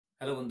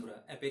Hello বন্ধুরা,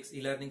 apex e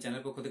learning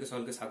channel পক্ষ থেকে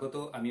সকলকে স্বাগত।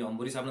 আমি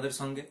অম্বরীশ আপনাদের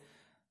সঙ্গে।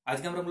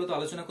 আজকে আমরা মূলত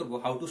আলোচনা করব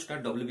how to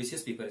start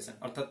WBCS preparation,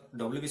 অর্থাৎ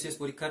ডব্লিউবিসিএস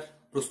পরীক্ষার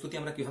প্রস্তুতি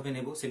আমরা কিভাবে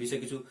নেব সে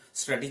বিষয়ে কিছু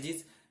স্ট্র্যাটেজিজ,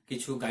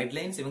 কিছু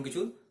গাইডলাইন্স এবং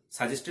কিছু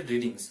সাজেস্টেড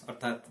রিডিংস,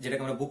 অর্থাৎ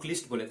যেটাকে আমরা বুক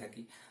লিস্ট বলে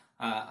থাকি।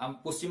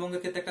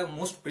 পশ্চিমবঙ্গের ক্ষেত্রে একটা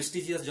মোস্ট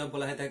প্রেস্টিজিয়াস জব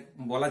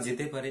বলা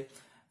যেতে পারে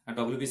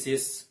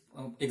ডব্লিউবিসিএস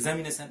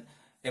এক্সামিনেশন,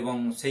 এবং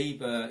সেই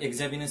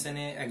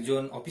এক্সামিনেশনে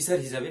একজন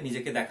অফিসার হিসাবে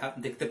নিজেকে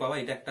দেখতে পাওয়া,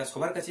 এটা একটা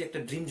সবার কাছে একটা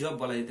ড্রিম জব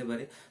বলা যেতে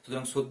পারে।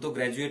 সুতরাং সদ্য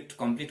গ্র্যাজুয়েট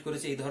কমপ্লিট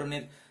করেছে এই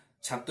ধরনের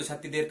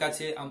ছাত্রছাত্রীদের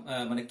কাছে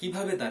মানে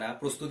কিভাবে তারা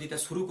প্রস্তুতিটা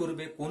শুরু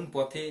করবে, কোন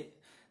পথে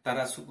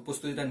তারা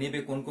প্রস্তুতিটা নেবে,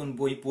 কোন কোন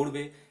বই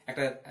পড়বে,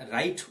 একটা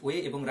রাইট ওয়ে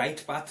এবং রাইট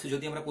পাথ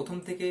যদি আমরা প্রথম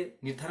থেকে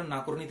নির্ধারণ না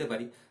করে নিতে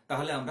পারি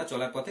তাহলে আমরা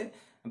চলার পথে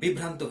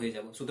বিভ্রান্ত হয়ে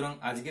যাব। সুতরাং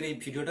আজকের এই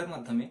ভিডিওটার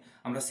মাধ্যমে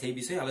আমরা সেই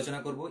বিষয়ে আলোচনা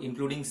করব,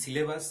 ইনক্লুডিং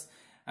সিলেবাস,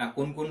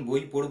 কোন কোন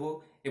বই পড়বো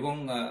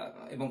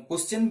এবং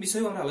কোশ্চেন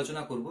বিষয়েও আমরা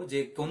আলোচনা করব, যে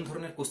কোন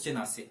ধরনের কোশ্চেন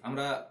আসে।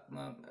 আমরা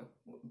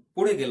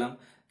পড়ে গেলাম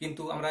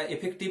কিন্তু আমরা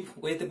এফেক্টিভ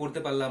ওয়েতে পড়তে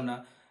পারলাম না,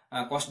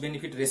 কস্ট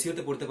বেনিফিট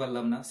রেশিওতে পড়তে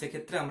পারলাম না,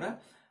 সেক্ষেত্রে আমরা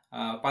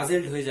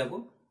পাজেলড হয়ে যাব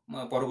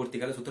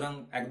পরবর্তীকালে। সুতরাং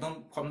একদম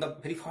from the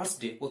very first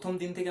day, প্রথম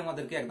দিন থেকে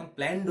আমাদেরকে একদম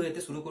প্ল্যান্ড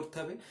ওয়েতে শুরু করতে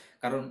হবে,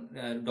 কারণ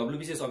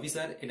ডব্লিউবিসিএস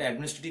অফিসার এটা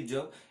অ্যাডমিনিস্ট্রেটিভ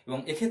জব, এবং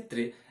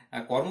এক্ষেত্রে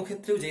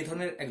কর্মক্ষেত্রেও যেই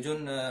ধরনের একজন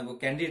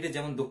ক্যান্ডিডেটের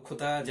যেমন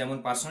দক্ষতা, যেমন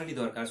পার্সোনালিটি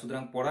দরকার,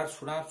 সুতরাং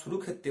পড়াশোনা শুরু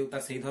ক্ষেত্রেও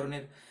তার সেই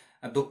ধরনের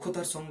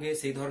দক্ষতার সঙ্গে,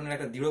 সেই ধরনের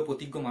একটা দৃঢ়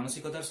প্রতিজ্ঞ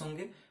মানসিকতার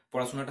সঙ্গে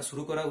পড়াশোনাটা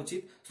শুরু করা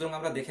উচিত। সুতরাং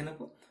আমরা দেখে নেব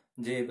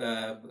যে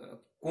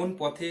কোন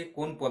পথে,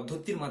 কোন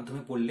পদ্ধতির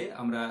মাধ্যমে পড়লে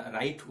আমরা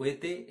রাইট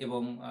ওয়েতে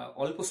এবং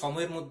অল্প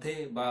সময়ের মধ্যে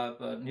বা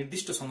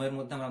নির্দিষ্ট সময়ের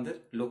মধ্যে আমাদের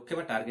লক্ষ্যে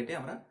বা টার্গেটে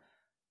আমরা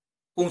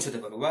পৌঁছতে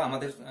পারবো, বা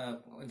আমাদের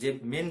যে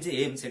মেন যে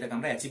এম সেটাকে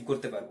আমরা অ্যাচিভ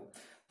করতে পারবো।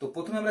 তো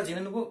প্রথমে আমরা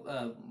জেনে নেব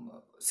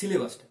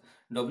সিলেবাসটা।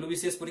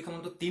 ডব্লিউবিসিএস পরীক্ষা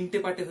মূলত তিনটে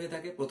পার্টে হয়ে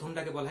থাকে।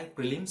 প্রথমটাকে বলা হয়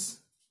প্রিলিমস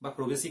বা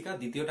প্রবেশিকা,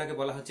 দ্বিতীয়টাকে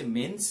বলা হচ্ছে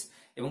মেন্স,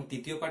 এবং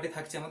তৃতীয় পার্টে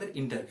থাকছে আমাদের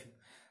ইন্টারভিউ।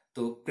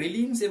 তো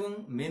প্রিলিমস এবং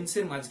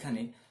মেন্সের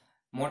মাঝখানে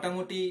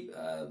মোটামুটি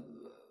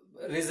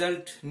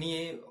রেজাল্ট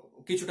নিয়ে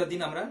কিছুটা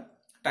দিন আমরা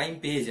টাইম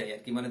পেয়ে যাই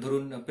আর কি। মানে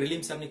ধরুন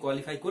প্রিলিমস আপনি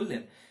কোয়ালিফাই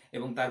করলেন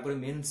এবং তারপরে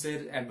মেন্সের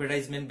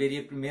অ্যাডভার্টাইজমেন্ট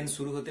বেরিয়ে মেন্স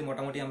শুরু হতে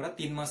মোটামুটি আমরা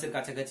 3 মাসের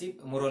কাছাকাছি,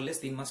 মোরলেস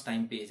 3 মাস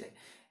টাইম পেয়ে যাই,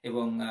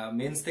 এবং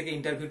মেন্স থেকে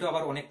ইন্টারভিউটা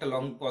আবার অনেকটা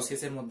লং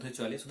প্রসেসের মধ্যে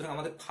চলে। সুতরাং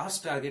আমাদের ফার্স্ট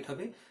টার্গেট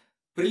হবে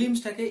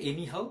প্রিলিমসটাকে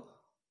এনি হাউ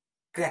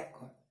ক্র্যাক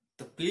করা।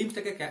 তো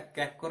প্রিলিমসটাকে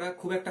ক্র্যাক করা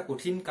খুব একটা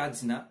কঠিন কাজ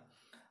না।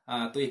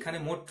 তো এখানে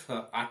মোট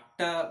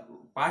 8টা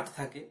পার্ট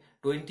থাকে।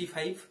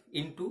 25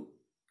 into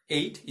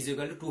 8 is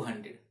equal to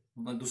 200,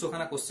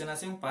 200খানা question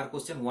আছে এবং পার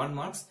কোশ্চেন 1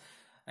 মার্কস,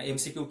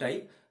 এমসিকিউ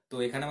টাইপ। তো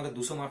এখানে আমাদের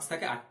 200 মার্কস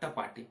থাকে 8টা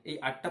পার্টে। এই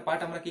 8টা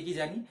পার্ট আমরা কি কি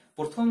জানি?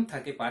 প্রথম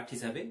থাকে পার্ট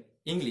হিসাবে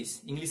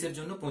ইংলিশের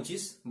জন্য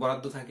 25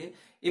 বরাদ্দ থাকে।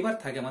 এবার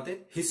থাকে আমাদের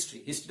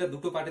হিস্ট্রিটা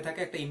দুটো পার্টে থাকে,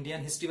 একটা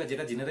ইন্ডিয়ান হিস্ট্রি বা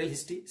যেটা জেনারেল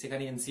হিস্ট্রি,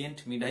 সেখানে এনসিয়েন্ট,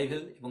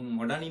 মিডাইভেল এবং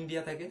মডার্ন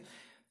ইন্ডিয়া থাকে।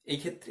 এই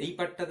ক্ষেত্রে এই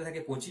পার্টটাতে থাকে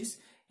 25,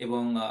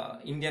 এবং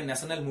ইন্ডিয়ান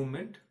ন্যাশনাল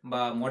মুভমেন্ট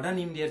বা মডার্ন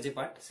ইন্ডিয়ার যে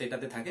পার্ট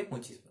সেটাতে থাকে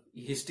 25।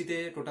 হিস্ট্রিতে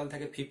টোটাল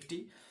থাকে 50,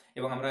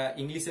 এবং আমরা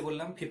ইংলিশে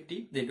বললাম 50,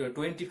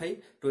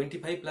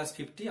 25 প্লাস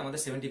 50 আমাদের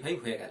 75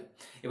 হয়ে গেল।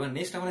 এবার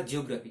নেক্সট আমরা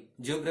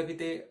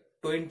জিওগ্রাফিতে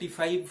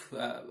 25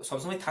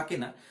 সবসময় থাকে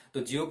না। তো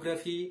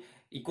জিওগ্রাফি,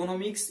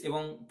 ইকোনমিক্স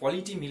এবং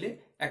পলিটি মিলে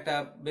একটা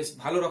বেশ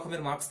ভালো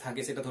রকমের মার্কস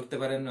থাকে, সেটা ধরতে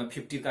পারেন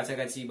 50-র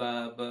কাছাকাছি বা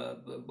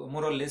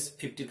মোরলেস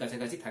 50-র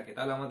কাছাকাছি থাকে।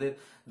 তাহলে আমাদের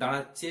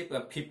দাঁড়াচ্ছে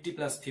 50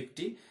 plus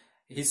 50,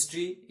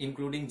 history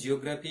including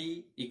geography,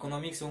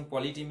 economics এবং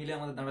পলিটি মিলে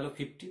আমাদের দাঁড়ালো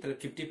 50। তাহলে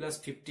 50 প্লাস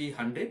 50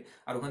 100,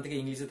 আর ওখান থেকে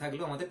ইংলিশে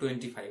থাকলো আমাদের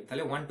 25,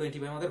 তাহলে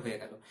 125 আমাদের হয়ে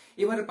গেল।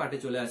 এবারে পার্টে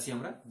চলে আসি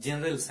আমরা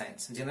জেনারেল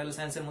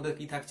সায়েন্সের মধ্যে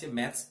কি থাকছে?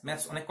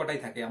 ম্যাথস অনেক কটাই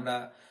থাকে। আমরা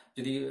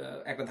যদি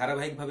একটা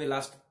ধারাবাহিক ভাবে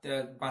লাস্ট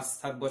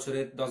 5-7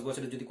 বছরের, 10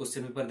 বছরের যদি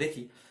কোশ্চেন পেপার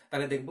দেখি,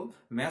 তাহলে দেখবো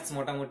ম্যাথস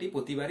মোটামুটি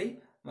প্রতিবারই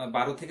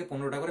 12 থেকে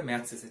 15টা করে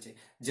ম্যাথস এসেছে।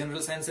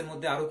 জেনারেল সায়েন্সের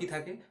মধ্যে আরো কি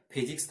থাকে?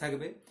 ফিজিক্স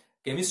থাকবে,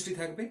 কেমিস্ট্রি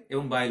থাকবে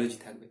এবং বায়োলজি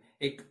থাকবে।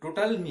 এই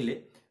টোটাল মিলে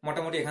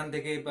মোটামুটি এখান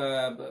থেকে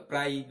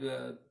প্রায়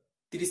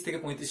 30 থেকে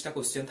 35টা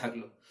কোশ্চেন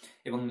থাকলো।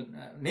 এবং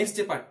নেক্সট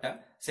যে পার্টটা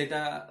সেটা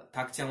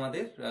থাকছে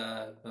আমাদের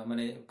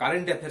মানে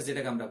কারেন্ট অ্যাফেয়ার্স,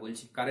 যেটাকে আমরা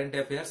বলছি কারেন্ট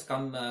অ্যাফেয়ার্স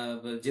কাম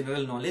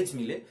জেনারেল নলেজ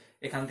মিলে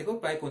এখান থেকেও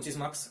প্রায় 25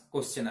 মার্কস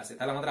কোশ্চেন আছে।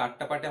 তাহলে আমাদের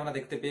 8টা পার্টে আমরা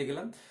দেখতে পেয়ে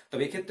গেলাম।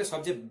 তবে এক্ষেত্রে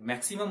সবচেয়ে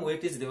ম্যাক্সিমাম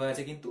ওয়েটেজ দেওয়া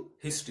আছে কিন্তু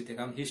হিস্ট্রিতে,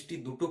 কারণ হিস্ট্রি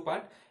দুটো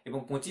পার্ট এবং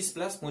 25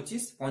 প্লাস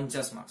 25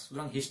 50 মার্কস।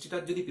 সুতরাং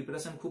হিস্ট্রিটার যদি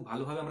প্রিপারেশন খুব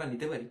ভালোভাবে আমরা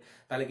নিতে পারি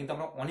তাহলে কিন্তু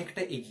আমরা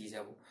অনেকটা এগিয়ে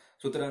যাব।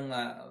 সুতরাং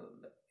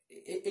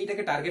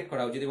এইটাকে টার্গেট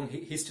করা উচিত এবং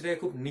হিস্ট্রিটাকে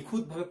খুব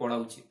নিখুঁত ভাবে পড়া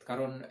উচিত,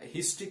 কারণ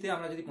হিস্ট্রিতে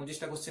আমরা যদি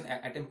 25টা কোশ্চেন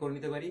অ্যাটেম্প করে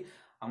নিতে পারি,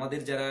 আমাদের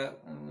যারা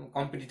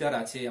কম্পিটিটর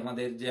আছে,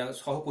 আমাদের যারা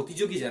সহ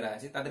প্রতিযোগী যারা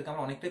আছে, তাদেরকে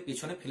আমরা অনেকটাই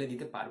পেছনে ফেলে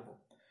দিতে পারবো।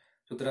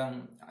 সুতরাং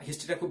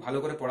হিস্ট্রিটা খুব ভালো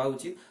করে পড়া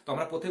উচিত। তো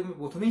আমরা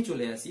প্রথমেই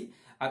চলে আসি।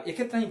 আর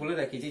এক্ষেত্রে আমি বলে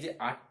রাখি যে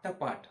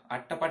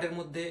 8টা পার্টের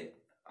মধ্যে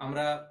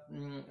আমরা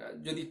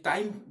যদি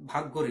টাইম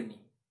ভাগ করে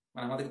নিই,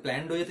 মানে আমাদেরকে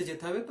প্ল্যান্ড ওয়েতে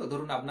যেতে হবে। তো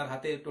ধরুন আপনার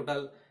হাতে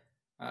টোটাল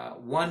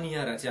 1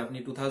 ইয়ার আছে, আপনি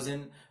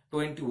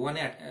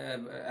 2021-এ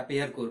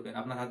অ্যাপিয়ার করবেন,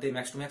 আপনার হাতে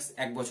ম্যাক্স টু ম্যাক্স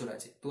 1 বছর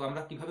আছে। তো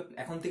আমরা কিভাবে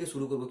এখন থেকে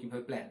শুরু করবো,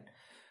 কিভাবে প্ল্যান?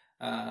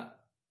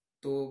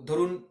 তো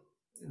ধরুন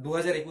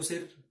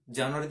 2021-এর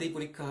জানুয়ারিতেই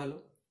পরীক্ষা হলো,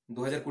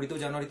 2020তেও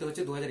জানুয়ারিতে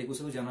হচ্ছে,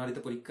 2021তেও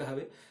জানুয়ারিতে পরীক্ষা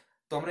হবে।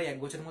 তো আমরা 1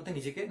 বছরের মধ্যে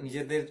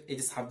নিজেদের এই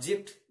যে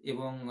সাবজেক্ট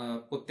এবং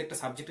প্রত্যেকটা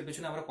সাবজেক্টের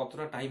পেছনে আমরা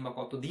কতটা টাইম বা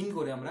কতদিন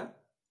করে আমরা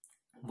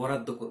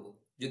বরাদ্দ করব,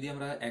 যদি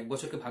আমরা 1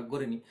 বছরকে ভাগ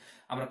করে নিই,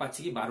 আমরা পাচ্ছি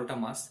কি 12টা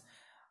মাস,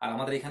 আর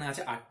আমাদের এখানে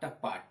আছে 8টা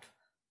পার্ট।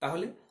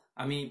 তাহলে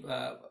আমি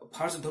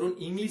ফার্স্ট ধরুন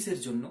ইংলিশের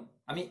জন্য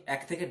আমি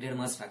 1 থেকে 1.5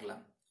 মাস রাখলাম।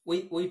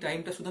 ওই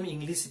টাইমটা শুধু আমি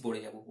ইংলিশ পড়ে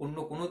যাব, অন্য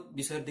কোনো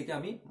বিষয়ের দিকে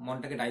আমি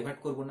মনটাকে ডাইভার্ট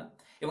করব না।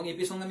 এবং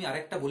এর সঙ্গে আমি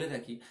আরেকটা বলে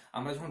রাখি,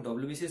 আমরা যখন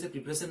WBCS এর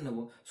প্রিপারেশন নেব,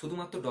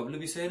 শুধুমাত্র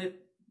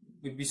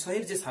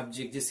বিষয়ের যে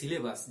সাবজেক্ট, যে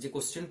সিলেবাস, যে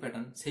কোশ্চেন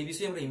প্যাটার্ন, সেই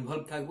বিষয়ে আমরা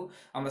ইনভলভ থাকবো।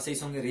 আমরা সেই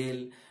সঙ্গে rail,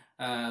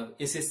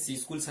 SSC,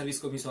 school service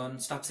commission,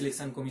 staff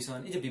selection commission,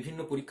 এই যে বিভিন্ন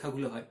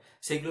পরীক্ষাগুলো হয়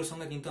সেইগুলোর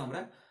সঙ্গে কিন্তু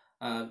আমরা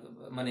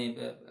মানে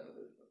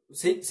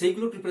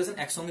সেইগুলোর প্রিপারেশন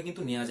একসঙ্গে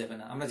কিন্তু নেওয়া যাবে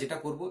না। আমরা যেটা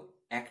করব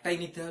একটাই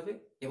নিতে হবে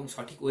এবং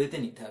সঠিক ওয়েতে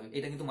নিতে হবে,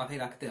 এটা কিন্তু মাথায়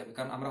রাখতে হবে।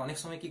 কারণ আমরা অনেক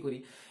সময় কি করি,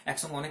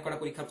 একসঙ্গে অনেক কটা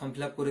পরীক্ষার ফর্ম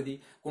ফিল আপ করে দিই,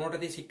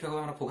 কোনোটাতেই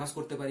ঠিকঠাকভাবে আমরা ফোকাস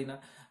করতে পারি না,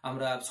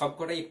 আমরা সব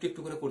কটাই একটু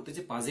একটু করে করতে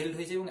যে পাজেলড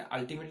হয়ে যায় এবং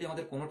আলটিমেটলি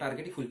আমাদের কোনো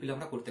টার্গেটই ফুলফিল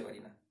আমরা করতে পারি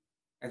না।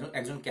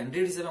 একজন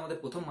ক্যান্ডিডেট হিসেবে আমাদের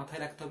প্রথম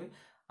মাথায় রাখতে হবে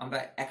আমরা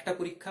একটা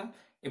পরীক্ষা,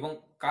 এবং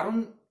কারণ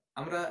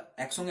আমরা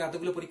একসঙ্গে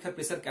এতগুলো পরীক্ষার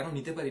প্রেসার কেন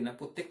নিতে পারি না,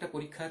 প্রত্যেকটা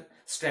পরীক্ষার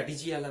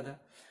স্ট্র্যাটেজি আলাদা,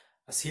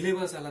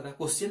 সিলেবাস আলাদা,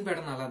 কোশ্চেন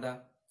প্যাটার্ন আলাদা,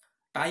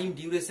 টাইম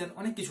ডিউরেশন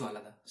অনেক কিছু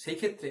আলাদা। সেই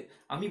ক্ষেত্রে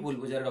আমি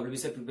বলবো যারা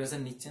WBCS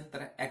প্রিপারেশন নিচ্ছেন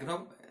তারা একদম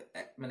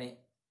মানে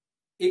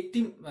একটি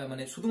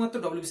মানে শুধুমাত্র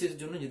WBCS এর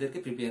জন্য নিজেদেরকে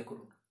প্রিপেয়ার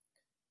করুন,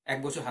 1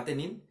 বছর হাতে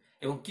নিন।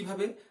 এবং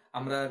কিভাবে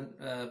আমরা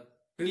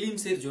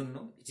প্রিলিমস এর জন্য,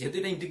 যেহেতু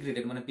এটা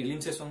ইন্টিগ্রেটেড, মানে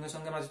প্রিলিমস এর সঙ্গে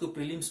সঙ্গে আমরা যেহেতু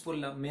প্রিলিমস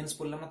পড়লাম, মেন্স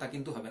পড়লাম না, তা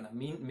কিন্তু হবে না।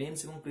 মেন্স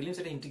এবং প্রিলিমস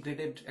এটা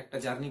ইন্টিগ্রেটেড একটা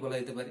জার্নি বলা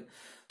যেতে পারে।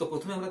 তো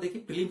প্রথমে আমরা দেখি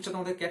প্রিলিমসটা তো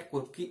আমাদের ক্যাট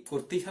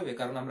করতেই হবে,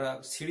 কারণ আমরা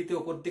সিঁড়িতে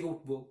ওপর দিকে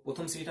উঠবো,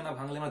 প্রথম সিঁড়িটা না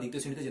ভাঙলে আমরা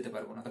দ্বিতীয় সিঁড়িতে যেতে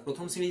পারবো না। তা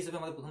প্রথম সিঁড়ি হিসেবে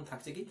আমাদের প্রথম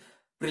থাকছে কি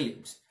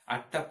প্রিলিমস,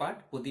 8টা পার্ট,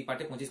 প্রতি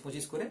পার্টে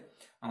 25-25 করে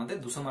আমাদের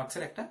 200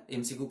 মার্কসের একটা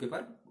MCQ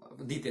পেপার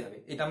দিতে হবে।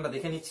 এটা আমরা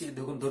দেখে নিচ্ছি,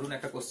 ধরুন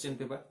একটা কোশ্চেন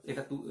পেপার,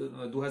 এটা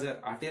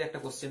 2008-এর একটা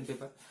কোশ্চেন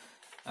পেপার।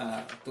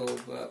 তো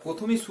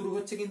প্রথমেই শুরু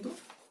হচ্ছে কিন্তু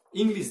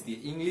ইংলিশ দিয়ে।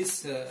 ইংলিশ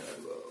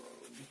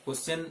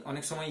কোশ্চেন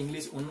অনেক সময়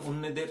ইংলিশ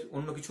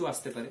অন্য কিছু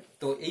আসতে পারে,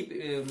 তো এই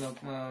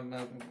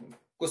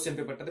কোশ্চেন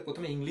পেপারটাতে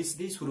প্রথমে ইংলিশ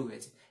দিয়েই শুরু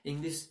হয়েছে।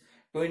 ইংলিশ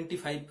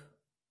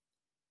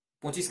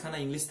 25-খানা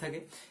ইংলিশ থাকে।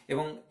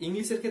 এবং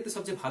ইংলিশের ক্ষেত্রে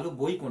সবচেয়ে ভালো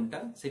বই কোনটা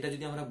সেটা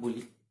যদি আমরা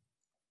বলি,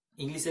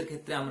 ইংলিশের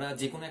ক্ষেত্রে আমরা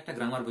যে কোনো একটা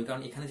গ্রামার বই,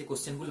 কারণ এখানে যে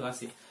কোশ্চেনগুলো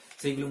আসে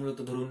সেইগুলো মূলত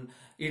ধরুন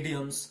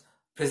idioms,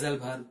 phrasal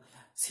verb,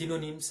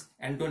 synonyms,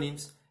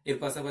 antonyms, এর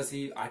পাশাপাশি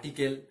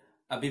আর্টিকেল,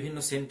 বিভিন্ন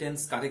সেন্টেন্স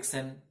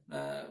কারেকশন,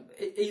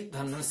 এই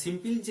ধরনের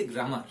সিম্পল যে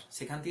গ্রামার,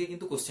 সেখান থেকে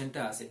কিন্তু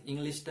কোশ্চেনটা আসে।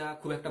 ইংলিশটা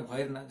খুব একটা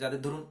ভয়ের না,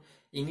 যাদের ধরুন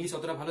ইংলিশ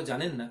অতটা ভালো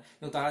জানেন না,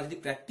 কিন্তু তারা যদি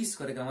প্র্যাকটিস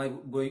করে গ্রামার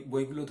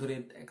বইগুলো ধরে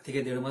 1 থেকে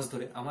 1.5 মাস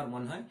ধরে, আমার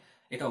মনে হয়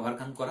এটা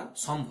ওভারকাম করা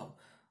সম্ভব।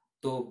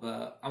 তো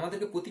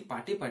আমাদেরকে প্রতি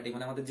পার্টে পার্টে,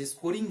 মানে আমাদের যে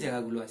স্কোরিং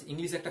জায়গাগুলো আছে,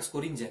 ইংলিশ একটা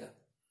স্কোরিং জায়গা,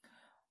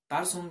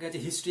 তার সঙ্গে আছে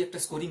হিস্ট্রি একটা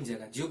স্কোরিং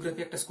জায়গা,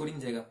 জিওগ্রাফি একটা স্কোরিং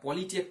জায়গা,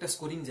 পলিটি একটা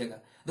স্কোরিং জায়গা।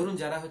 ধরুন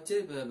যারা হচ্ছে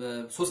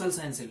সোশ্যাল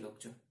সায়েন্সের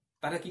লোকজন,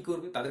 তারা কি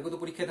করবে, তাদেরকে তো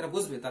পরীক্ষায় তারা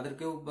বসবে,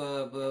 তাদেরকেও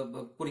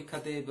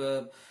পরীক্ষাতে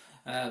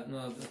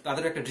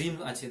তাদের একটা ড্রিম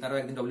আছে, তারাও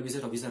একদিন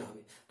WBCS অফিসার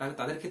হবে। তাহলে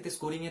তাদের ক্ষেত্রে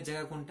স্কোরিং এর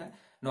জায়গা কোনটা?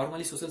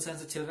 নর্মালি সোশ্যাল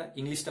সায়েন্সের ছেলেরা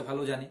ইংলিশটা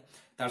ভালো জানে,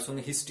 তার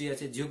সঙ্গে হিস্ট্রি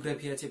আছে,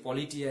 জিওগ্রাফি আছে,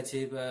 পলিটি আছে,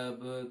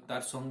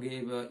 তার সঙ্গে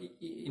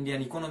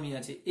ইন্ডিয়ান ইকোনমি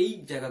আছে। এই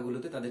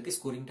জায়গাগুলোতে তাদেরকে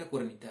স্কোরিংটা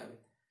করে নিতে হবে,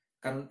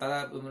 কারণ তারা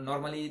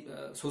নর্মালি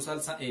সোশ্যাল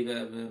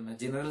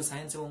জেনারেল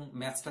সায়েন্স এবং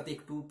ম্যাথসটাতে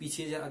একটু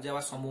পিছিয়ে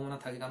যাওয়ার সম্ভাবনা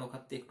থাকে, কারণ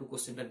ওখান থেকে একটু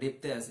কোশ্চেনটা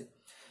ডেপথে আসে।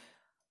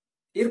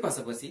 এর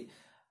পাশাপাশি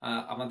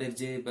আমাদের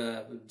যে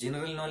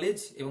জেনারেল নলেজ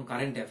এবং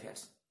কারেন্ট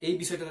অ্যাফেয়ার্স, এই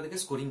বিষয়টা তাদেরকে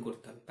স্কোরিং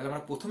করতে হবে। তাহলে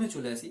আমরা প্রথমে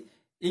চলে আসি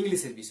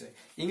ইংলিশের বিষয়।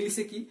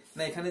 ইংলিশে কি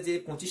না, এখানে যে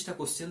 25টা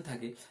কোশ্চেন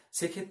থাকে,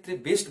 সেক্ষেত্রে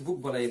বেস্ট বুক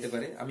বলা যেতে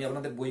পারে। আমি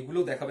আপনাদের বইগুলো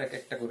দেখাবো এক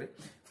একটা করে।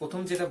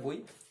 প্রথম যেটা বই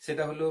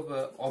সেটা হলো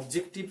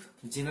অবজেক্টিভ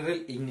জেনারেল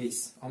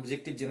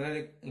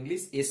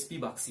ইংলিশ SP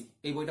বাক্সি।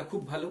 এই বইটা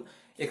খুব ভালো।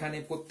 এখানে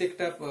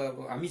প্রত্যেকটা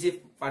আমি যে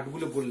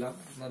পার্টগুলো বললাম,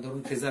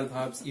 ধরুন ফ্রেজাল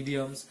ভার্বস,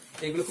 ইডিয়মস,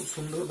 এগুলো খুব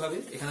সুন্দরভাবে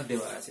এখানে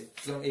দেওয়া আছে।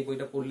 সুতরাং এই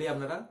বইটা পড়লে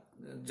আপনারা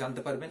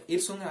জানতে পারবেন।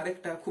 এর সঙ্গে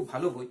আরেকটা খুব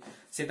ভালো বই,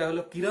 সেটা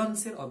হলো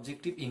কিরানসের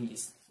অবজেক্টিভ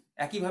ইংলিশ।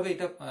 একইভাবে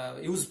এটা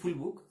ইউজফুল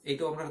বুক,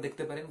 এটাও আপনারা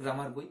দেখতে পারেন,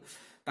 গ্রামার বই।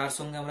 তার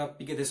সঙ্গে আমরা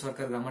PK দে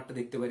সরকার গ্রামারটা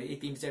দেখতে পারি। এই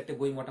 3-4টে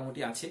বই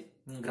মোটামুটি আছে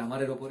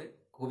গ্রামারের ওপরে,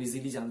 খুব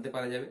ইজিলি জানতে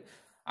পারা যাবে।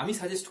 আমি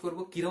সাজেস্ট করব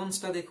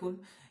কিরণসটা দেখুন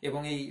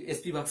এবং এই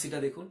SP বাক্সিটা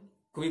দেখুন,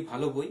 খুবই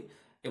ভালো বই।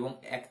 এবং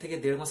 1 থেকে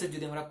 1.5 মাসের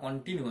যদি আমরা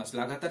কন্টিনিউয়াস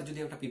লাগাতার যদি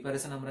একটা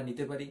প্রিপারেশন আমরা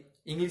নিতে পারি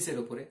ইংলিশের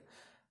ওপরে,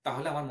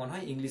 তাহলে আমার মনে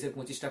হয় ইংলিশের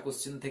 25টা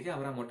কোশ্চেন থেকে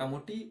আমরা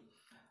মোটামুটি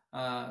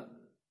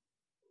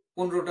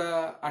 15টা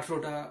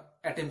 18টা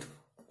অ্যাটেম্প্ট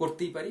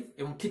করতেই পারি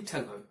এবং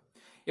ঠিকঠাক ভাবে।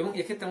 এবং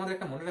এক্ষেত্রে আমাদের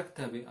একটা মনে রাখতে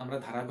হবে, আমরা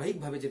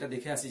ধারাবাহিকভাবে যেটা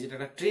দেখে আসি, যেটা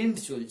একটা ট্রেন্ড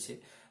চলছে,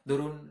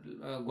 ধরুন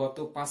গত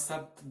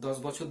 5-7-10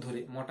 বছর ধরে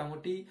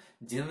মোটামুটি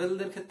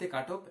জেনারেলদের ক্ষেত্রে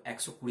কাট অফ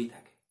 120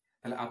 থাকে।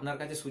 তাহলে আপনার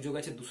কাছে সুযোগ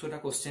আছে 200টা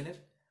কোশ্চেনের,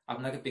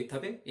 আপনাকে পেতে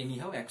হবে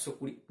এনিহাও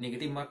 120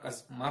 নেগেটিভ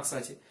মার্কস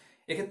আছে।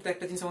 এক্ষেত্রে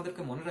একটা জিনিস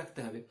আমাদেরকে মনে রাখতে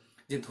হবে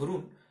যে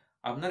ধরুন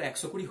আপনার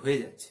 120 হয়ে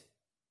যাচ্ছে,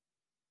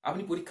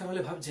 আপনি পরীক্ষার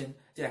হলে ভাবছেন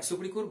যে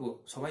 120 করবো,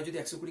 সবাই যদি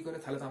 120 করে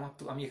তাহলে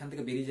তো আমি এখান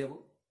থেকে বেরিয়ে যাব।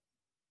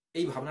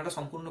 এই ভাবনাটা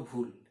সম্পূর্ণ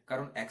ভুল।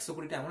 কারণ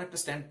 120টা এমন একটা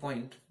স্ট্যান্ড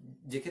পয়েন্ট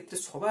যে ক্ষেত্রে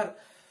সবার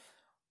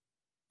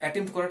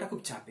অ্যাটেম্প্ট করাটা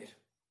খুব চাপের।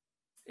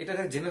 এটা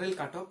একটা জেনারেল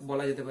কাট অফ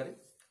বলা যেতে পারে।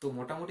 তো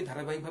মোটামুটি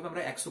ধারাবাহিকভাবে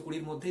আমরা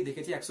 120-র মধ্যেই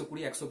দেখেছি,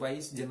 120,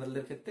 122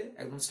 জেনারেলদের ক্ষেত্রে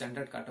একদম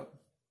স্ট্যান্ডার্ড কাট অফ।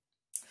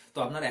 তো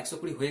আপনার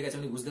 120 হয়ে গেছে,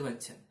 আপনি বুঝতে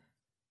পারছেন,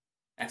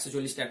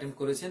 140টা অ্যাটেম্প্ট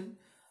করেছেন,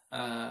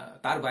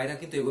 তার বাইরে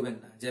কিন্তু এগোবেন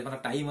না। যে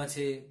আপনার টাইম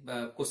আছে বা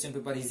কোশ্চেন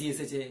পেপার ইজি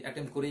এসেছে,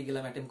 অ্যাটেম্প্ট করেই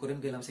গেলাম, অ্যাটেম্প্ট করে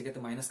গেলাম,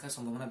 সেক্ষেত্রে মাইনাস খাওয়ার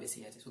সম্ভাবনা বেশি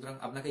আছে। সুতরাং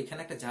আপনাকে এখানে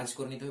একটা জাজ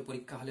করে নিতে হবে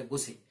পরীক্ষা হলে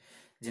বসে,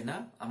 যে না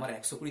আমার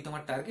 120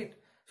 তোমার টার্গেট,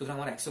 সুতরাং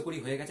আমার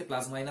 120 হয়ে গেছে,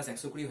 প্লাস মাইনাস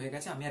 120 হয়ে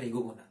গেছে, আমি আর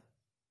এগোবো না,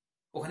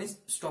 ওখানে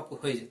স্টপ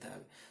হয়ে যেতে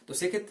হবে। তো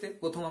সেক্ষেত্রে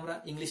প্রথম আমরা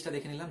ইংলিশটা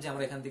দেখে নিলাম যে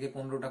আমরা এখান থেকে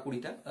 15টা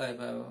 20টা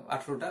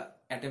 18টা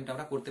অ্যাটেম্প্ট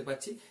আমরা করতে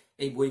পারছি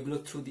এই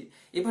বইগুলোর থ্রু দিয়ে।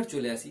 এবার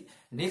চলে আসি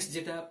নেক্সট,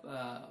 যেটা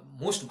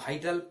মোস্ট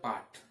ভাইটাল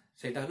পার্ট,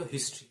 সেটা হলো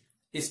হিস্ট্রি।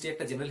 হিস্ট্রি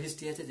একটা জেনারেল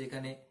হিস্ট্রি আছে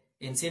যেখানে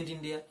এনসিয়েন্ট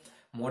ইন্ডিয়া,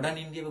 মডার্ন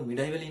ইন্ডিয়া এবং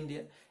মিডাইভাল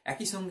ইন্ডিয়া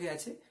একই সঙ্গে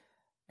আছে,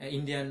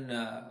 ইন্ডিয়ান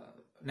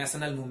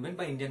ন্যাশনাল মুভমেন্ট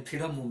বা ইন্ডিয়ান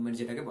ফ্রিডম মুভমেন্ট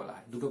যেটাকে বলা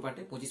হয়। দুটো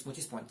পার্টে 25,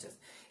 25, 50।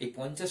 এই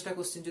 50টা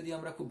কোশ্চেন যদি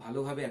আমরা খুব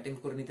ভালোভাবে অ্যাটেম্প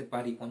করে নিতে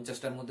পারি,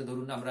 50টার মধ্যে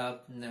ধরুন আমরা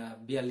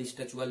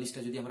 42টা 44টা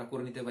যদি আমরা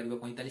করে নিতে পারি বা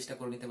 45টা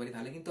করে নিতে পারি,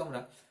 তাহলে কিন্তু আমরা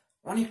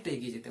অনেকটা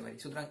এগিয়ে যেতে পারি।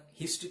 সুতরাং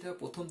হিস্ট্রিটা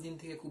প্রথম দিন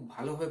থেকে খুব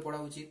ভালোভাবে পড়া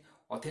উচিত,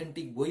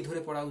 অথেন্টিক বই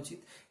ধরে পড়া উচিত।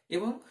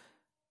 এবং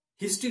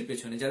হিস্ট্রির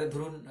পেছনে যাদের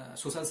ধরুন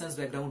সোশ্যাল সায়েন্স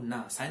ব্যাকগ্রাউন্ড না,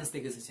 সায়েন্স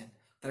থেকে এসেছেন,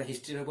 তারা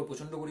হিস্ট্রির উপর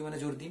প্রচন্ড পরিমাণে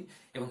জোর দিন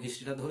এবং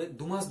হিস্ট্রিটা ধরে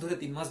 2 মাস ধরে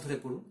 3 মাস ধরে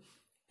পড়ুন।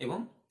 এবং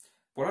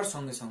পড়ার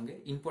সঙ্গে সঙ্গে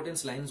ইম্পর্টেন্স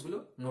লাইনসগুলো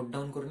নোট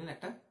ডাউন করে নিন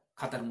একটা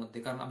খাতার মধ্যে।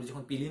 কারণ আপনি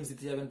যখন প্রিলিমস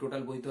দিতে যাবেন,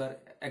 টোটাল বই তো আর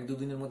 1-2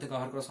 দিনের মধ্যে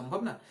কভার করা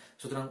সম্ভব না।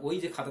 সুতরাং ওই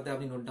যে খাতাতে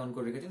আপনি নোট ডাউন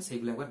করে রেখেছেন,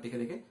 সেইগুলো একবার দেখে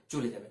দেখে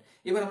চলে যাবেন।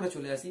 এবার আমরা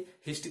চলে আসি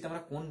হিস্ট্রিতে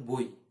আমরা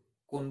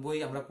কোন বই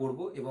আমরা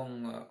পড়বো এবং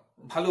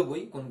ভালো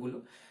বই কোনগুলো।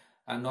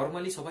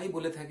 নর্মালি সবাই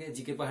বলে থাকে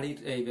জিকে পাহাড়ির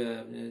এই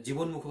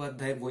জীবন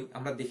মুখোপাধ্যায়ের বই,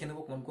 আমরা দেখে নেব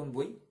কোন কোন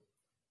বই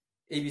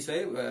এই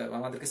বিষয়ে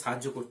আমাদেরকে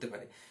সাহায্য করতে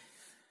পারে।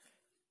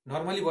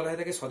 নর্মালি বলা হয়ে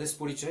থাকে স্বদেশ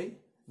পরিচয়,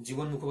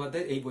 জীবন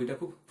মুখোপাধ্যায়ের এই বইটা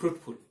খুব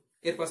ফ্রুটফুল।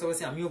 এর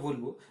পাশাপাশি আমিও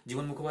বলবো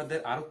জীবন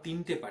মুখোপাধ্যায়ের আরো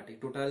 3টে পার্টে,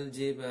 টোটাল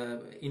যে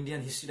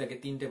ইন্ডিয়ান হিস্ট্রিটাকে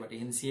 3টে পার্টে,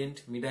 এনসিয়েন্ট,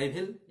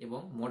 মিডাইভেল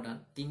এবং মডার্ন,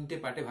 3টে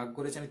পার্টে ভাগ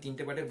করেছে। আমি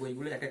 3টে পার্টের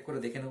বইগুলো এক এক করে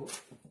দেখে নেব।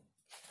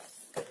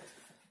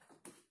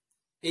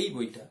 এই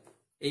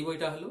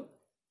বইটা হলো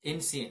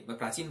এনসিয়েন্ট বা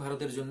প্রাচীন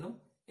ভারতের জন্য,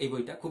 এই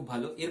বইটা খুব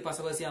ভালো। এর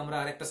পাশাপাশি আমরা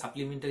আর একটা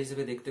সাপ্লিমেন্টারি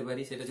হিসেবে দেখতে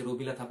পারি, সেটা হচ্ছে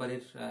রবিলা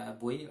থাপারের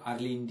বই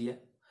আর্লি ইন্ডিয়া,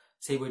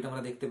 সেই বইটা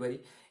আমরা দেখতে পারি।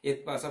 এর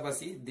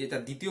পাশাপাশি যেটা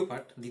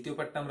দ্বিতীয়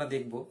পার্টটা আমরা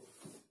দেখব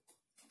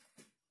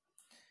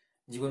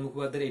জীবন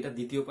মুখোপাধ্যায়ের, এটা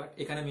দ্বিতীয় পার্ট।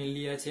 এখানে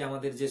মেনলি আছে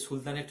আমাদের যে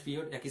সুলতানেট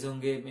পিরিয়ড, একই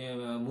সঙ্গে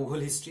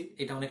মুঘল হিস্ট্রি,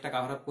 এটা অনেকটা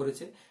কাভার আপ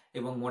করেছে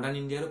এবং মডার্ন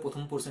ইন্ডিয়ারও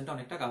প্রথম পোর্শনটা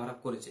অনেকটা কাভার আপ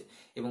করেছে।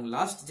 এবং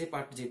লাস্ট যে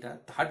পার্ট, যেটা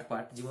থার্ড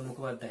পার্ট জীবন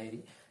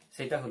মুখোপাধ্যায়েরই,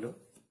 সেটা হলো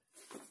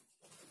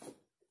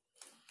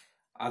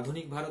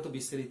আধুনিক ভারত ও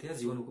বিশ্বের ইতিহাস,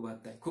 জীবন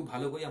মুখোপাধ্যায়। খুব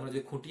ভালো বই। আমরা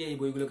যদি খুঁটিয়ে এই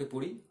বইগুলোকে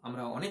পড়ি,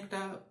 আমরা অনেকটা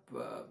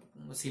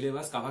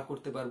সিলেবাস কাভার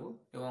করতে পারবো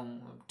এবং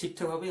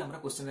ঠিকঠাকভাবে আমরা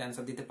কোশ্চেনের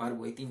অ্যান্সার দিতে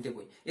পারবো এই 3টে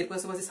বই। এর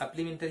পাশাপাশি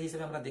সাপ্লিমেন্টারি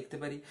হিসেবে আমরা দেখতে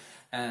পারি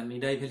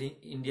মিডাইভেল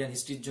ইন্ডিয়ান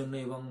হিস্ট্রির জন্য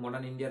এবং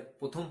মডার্ন ইন্ডিয়ার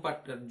প্রথম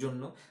পার্টের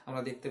জন্য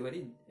আমরা দেখতে পারি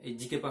এই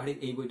জিকে পাহাড়ির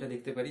এই বইটা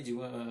দেখতে পারি,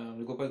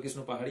 গোপাল কৃষ্ণ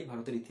পাহাড়ি,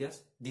 ভারতের ইতিহাস,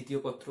 দ্বিতীয়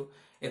পত্র।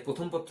 এর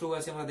প্রথম পত্রও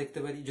আছে, আমরা দেখতে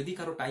পারি যদি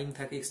কারো টাইম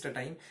থাকে, এক্সট্রা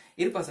টাইম।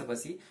 এর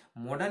পাশাপাশি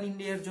মডার্ন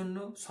ইন্ডিয়ার জন্য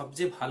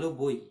সবচেয়ে ভালো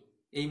বই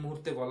এই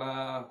মুহূর্তে বলা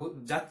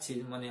যাচ্ছে,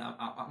 মানে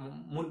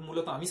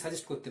মূলত আমি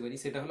সাজেস্ট করতে পারি,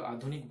 সেটা হলো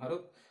আধুনিক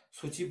ভারত,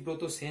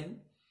 সুচিব্রত সেন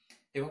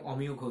এবং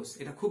অমিয় ঘোষ।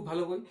 এটা খুব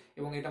ভালো বই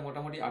এবং এটা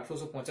মোটামুটি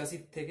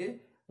 1885 থেকে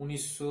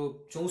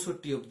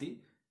 1964 অব্দি,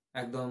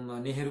 একদম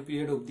নেহেরু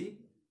পিরিয়ড অব্দি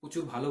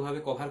প্রচুর ভালোভাবে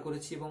কভার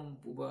করেছি এবং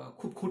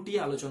খুব খুঁটিয়ে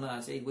আলোচনা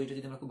আছে। এই বইটা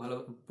যদি আমরা খুব ভালো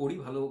পড়ি,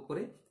 ভালো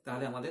করে,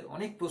 তাহলে আমাদের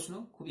অনেক প্রশ্ন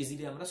খুব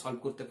ইজিলি আমরা সলভ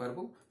করতে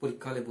পারবো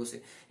পরীক্ষা হলে বসে।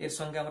 এর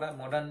সঙ্গে আমরা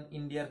মডার্ন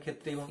ইন্ডিয়ার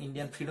ক্ষেত্রে এবং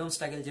ইন্ডিয়ান ফ্রিডম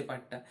স্ট্রাগল যে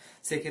পার্টটা,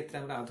 সেক্ষেত্রে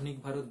আমরা আধুনিক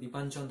ভারত,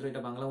 বিপান চন্দ্র,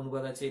 এটা বাংলা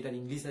অনুবাদ আছে, এটার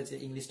ইংলিশ আছে,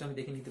 ইংলিশটা আমি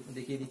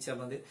দেখিয়ে দিচ্ছি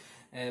আপনাদের।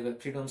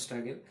 ফ্রিডম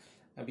স্ট্রাগল,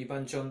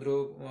 বিপান চন্দ্র,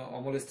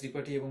 অমলেশ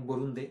ত্রিপাঠী এবং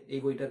বরুণ দে, এই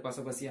বইটার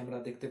পাশাপাশি আমরা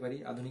দেখতে পারি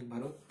আধুনিক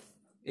ভারত,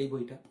 এই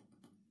বইটা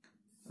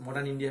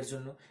মডার্ন ইন্ডিয়ার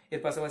জন্য।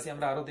 এর পাশাপাশি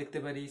আমরা আরো দেখতে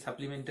পারি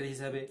সাপ্লিমেন্টারি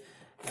হিসাবে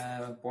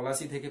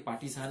পলাশি থেকে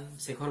পার্টিশান,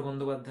 শেখর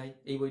বন্দ্যোপাধ্যায়,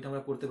 এই বইটা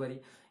আমরা পড়তে পারি।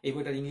 এই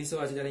বইটার ইংলিশেও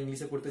আছে, যারা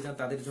ইংলিশে পড়তে চান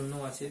তাদের জন্য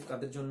আছে।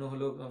 তাদের জন্য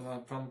হলো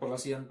from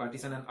Palashi and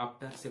partition and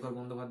after, Shekhar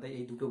Bandyopadhyay,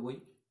 এই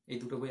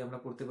দুটো বই আমরা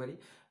পড়তে পারি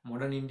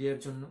মডার্ন ইন্ডিয়ার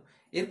জন্য।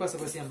 এর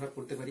পাশাপাশি আমরা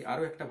পড়তে পারি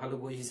আরো একটা ভালো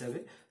বই হিসাবে,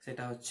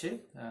 সেটা হচ্ছে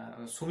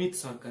সুমিত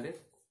সরকারের।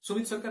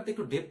 সুমিত সরকার তো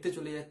একটু ডেপথে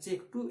চলে যাচ্ছে,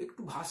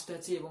 একটু ভাস্ট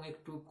আছে এবং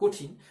একটু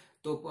কঠিন।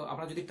 তো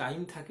আপনার যদি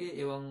টাইম থাকে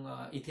এবং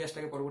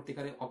ইতিহাসটাকে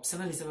পরবর্তীকালে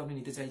অপশনাল হিসেবে আপনি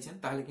নিতে চাইছেন,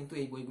 তাহলে কিন্তু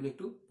এই বইগুলো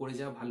একটু পড়ে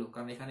যাওয়া ভালো।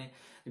 কারণ এখানে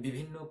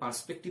বিভিন্ন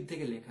পার্সপেক্টিভ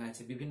থেকে লেখা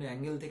আছে, বিভিন্ন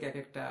অ্যাঙ্গেল থেকে এক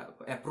একটা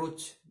অ্যাপ্রোচ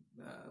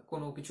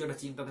কোনো কিছু একটা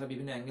চিন্তাধারা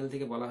বিভিন্ন অ্যাঙ্গেল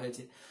থেকে বলা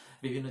হয়েছে।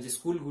 বিভিন্ন যে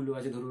স্কুলগুলো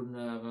আছে, ধরুন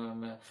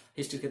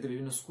হিস্ট্রির ক্ষেত্রে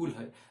বিভিন্ন স্কুল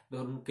হয়,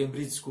 ধরুন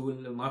Cambridge school,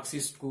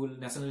 Marxist school,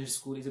 nationalist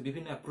school, এই যে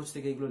বিভিন্ন অ্যাপ্রোচ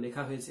থেকে এগুলো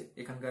লেখা হয়েছে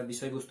এখানকার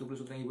বিষয়বস্তুগুলো।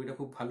 সুতরাং এই বইটা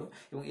খুব ভালো,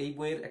 এবং এই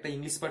বইয়ের একটা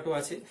ইংলিশ পার্টও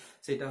আছে।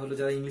 সেটা হলো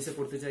যারা ইংলিশে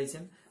পড়তে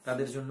চাইছেন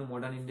তাদের জন্য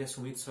মডার্ন ইন্ডিয়া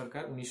সুমিত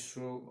সরকার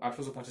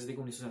 1850 থেকে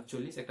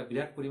 1947 একটা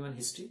বিরাট পরিমাণ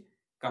হিস্ট্রি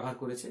কাভার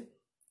করেছে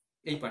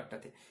এই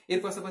পার্টটাতে। এর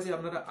পাশাপাশি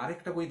আপনারা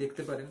আরেকটা বই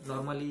দেখতে পারেন,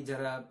 নর্মালি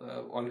যারা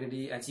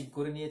অলরেডি অ্যাচিভ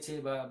করে নিয়েছে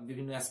বা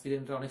বিভিন্ন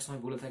অ্যাসপিরেন্টরা অনেক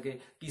সময় বলে থাকে,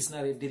 কৃষ্ণা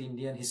রেড্ডির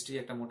ইন্ডিয়ান হিস্ট্রি,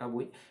 একটা মোটা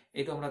বই,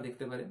 এটা আমরা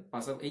দেখতে পারেন।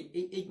 পাশাপাশি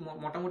এই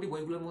মোটামুটি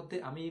বইগুলোর মধ্যে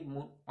আমি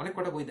অনেক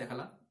কটা বই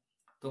দেখালাম।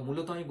 তো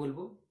মূলত আমি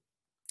বলবো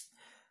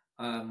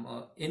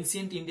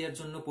এনসিয়েন্ট ইন্ডিয়ার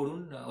জন্য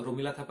পড়ুন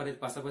রমিলা থাপারের,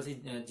 পাশাপাশি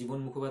জীবন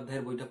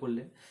মুখোপাধ্যায়ের বইটা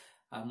পড়লেন।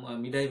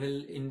 মিডাইভেল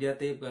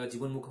ইন্ডিয়াতে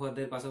জীবন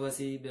মুখোপাধ্যায়ের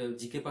পাশাপাশি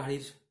জিকে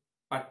পাহাড়ির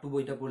পার্ট 2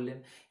 বইটা পড়লেন।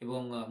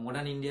 এবং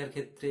মডার্ন ইন্ডিয়ার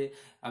ক্ষেত্রে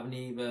আপনি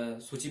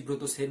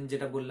সুচিব্রত সেন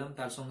যেটা বললাম,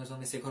 তার সঙ্গে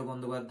সঙ্গে শেখর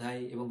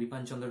বন্দ্যোপাধ্যায় এবং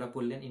বিপান চন্দ্রটা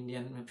পড়লেন।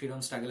 ইন্ডিয়ান ফ্রিডম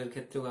স্ট্রাগলের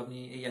ক্ষেত্রেও আপনি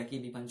এই একই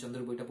বিপান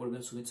চন্দ্রের বইটা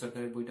পড়বেন, সুমিত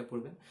সরকারের বইটা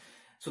পড়বেন।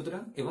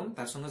 সুতরাং এবং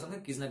তার সঙ্গে সঙ্গে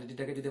কৃষ্ণা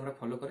রেড্ডিটাকে যদি আমরা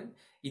ফলো করেন,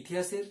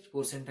 ইতিহাসের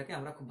পোর্শনটাকে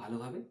আমরা খুব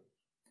ভালোভাবে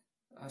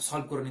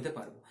সলভ করে নিতে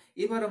পারবো।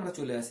 এবার আমরা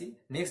চলে আসি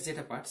নেক্সট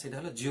যেটা পার্ট, সেটা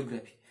হলো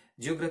জিওগ্রাফি।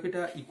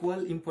 জিওগ্রাফিটা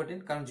ইকুয়াল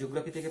ইম্পর্টেন্ট, কারণ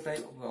জিওগ্রাফি থেকে প্রায়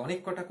অনেক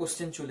কটা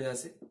কোশ্চেন চলে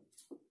আসে।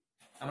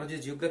 আমরা যে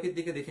জিওগ্রাফির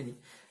দিকে দেখে নিই,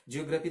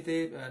 জিওগ্রাফিতে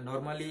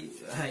নর্মালি,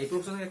 হ্যাঁ এই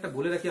প্রসঙ্গে একটা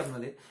বলে রাখি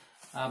আপনাদের,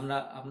 আমরা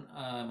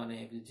মানে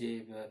যে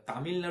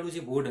তামিলনাড়ু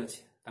যে বোর্ড আছে,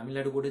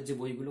 তামিলনাড়ু বোর্ডের যে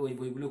বইগুলো, ওই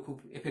বইগুলো খুব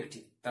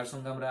এফেক্টিভ। তার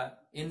সঙ্গে আমরা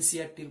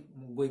এনসিআরটির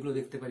বইগুলো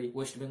দেখতে পারি।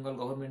 ওয়েস্ট বেঙ্গল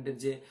গভর্নমেন্টের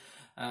যে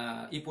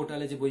ই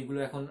পোর্টালে যে বইগুলো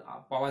এখন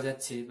পাওয়া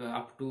যাচ্ছে,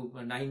 আপ টু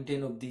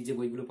 9-10 অব্দি যে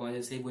বইগুলো পাওয়া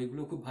যায়, সেই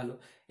বইগুলো খুব ভালো।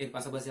 এর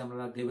পাশাপাশি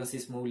আমরা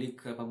দেবাশিস মৌলিক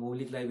বা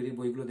মৌলিক লাইব্রেরির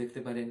বইগুলো দেখতে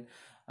পারেন,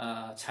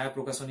 ছায়া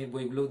প্রকাশনীর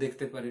বইগুলোও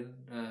দেখতে পারেন।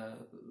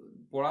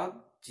 পড়া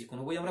যে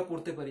কোনো বই আমরা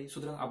পড়তে পারি,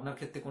 সুতরাং আপনার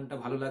ক্ষেত্রে কোনটা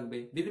ভালো লাগবে,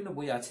 বিভিন্ন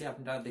বই আছে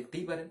আপনারা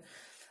দেখতেই পারেন।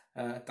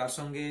 তার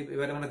সঙ্গে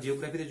এবারে আমরা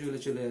জিওগ্রাফিতে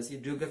চলে আসি।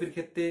 জিওগ্রাফির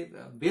ক্ষেত্রে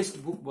বেস্ট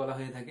বুক বলা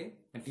হয়ে থাকে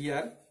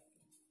DR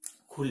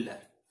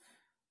খুল্লার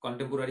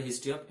contemporary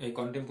history of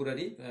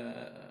contemporary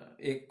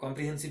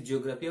comprehensive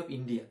geography of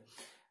India.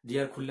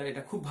 DR খুল্লার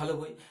এটা খুব ভালো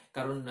বই,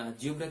 কারণ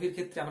জিওগ্রাফির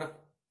ক্ষেত্রে আমরা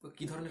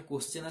কি ধরনের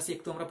কোশ্চেন আছে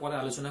একটু আমরা পরে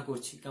আলোচনা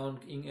করছি। কারণ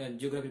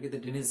জিওগ্রাফির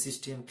ক্ষেত্রে ড্রেনেজ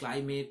সিস্টেম,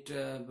 ক্লাইমেট,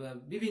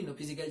 বিভিন্ন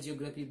ফিজিক্যাল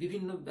জিওগ্রাফি,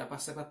 বিভিন্ন ব্যাপার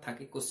স্যাপার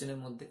থাকে কোশ্চেনের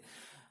মধ্যে।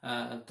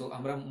 তো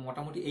আমরা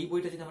মোটামুটি এই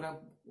বইটা যদি আমরা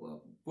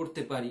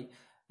পড়তে পারি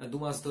 2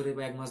 মাস ধরে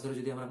বা 1 মাস ধরে,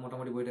 যদি আমরা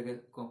মোটামুটি বইটাকে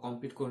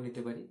কমপ্লিট করে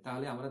নিতে পারি,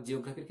 তাহলে আমরা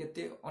জিওগ্রাফির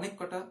ক্ষেত্রে অনেক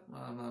কটা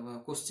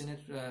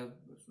কোশ্চেনের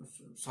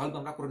সলভ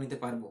আমরা করে নিতে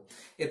পারবো।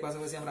 এর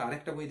পাশাপাশি আমরা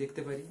আরেকটা বই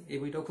দেখতে পারি, এই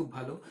বইটাও খুব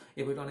ভালো।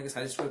 এই বইটা অনেকে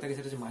সাজেস্ট করে থাকে,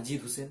 সেটা হচ্ছে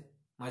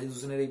মাজিদ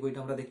হোসেনের এই বইটা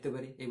আমরা দেখতে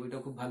পারি। এই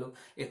বইটাও খুব ভালো।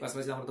 এর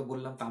পাশাপাশি আমরা তো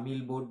বললাম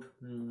তামিল বোর্ড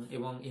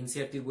এবং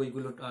এনসিআরটির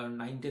বইগুলো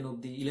 9-10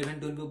 অব্দি,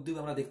 11-12 অব্দিও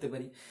আমরা দেখতে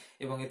পারি।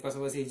 এবং এর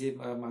পাশাপাশি এই যে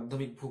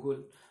মাধ্যমিক ভূগোল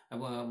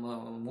এবং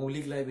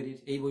মৌলিক লাইব্রেরির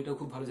এই বইটাও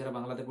খুব ভালো, যারা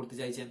বাংলাতে পড়তে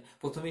চাইছেন।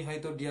 প্রথমেই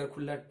হয়তো ডিআর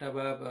খুল্লারটা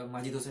বা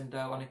মাজিদ হোসেনটা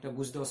অনেকটা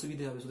বুঝতে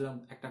অসুবিধা হবে, সুতরাং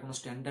একটা কোনো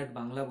স্ট্যান্ডার্ড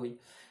বাংলা বই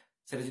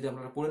সেটা যদি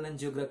আপনারা পড়ে নেন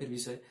জিওগ্রাফির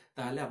বিষয়,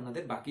 তাহলে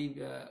আপনাদের বাকি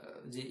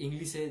যে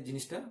ইংলিশে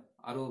জিনিসটা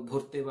আরো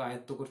ধরতে বা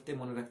আয়ত্ত করতে,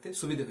 মনে রাখতে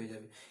সুবিধা হয়ে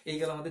যাবে। এই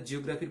গেল আমাদের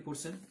জিওগ্রাফির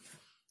পোর্শন।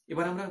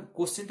 এবার আমরা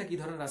কোশ্চেনটা কি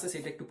ধরনের আসে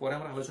সেটা একটু পরে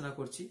আমরা আলোচনা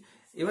করছি।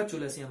 এবার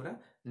চলে আসি আমরা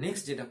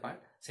নেক্সট যেটা পার্ট,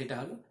 সেটা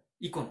হলো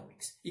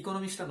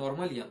ইকোনমিক্সটা।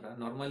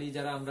 নর্মালি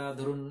যারা আমরা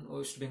ধরুন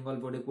ওয়েস্ট বেঙ্গল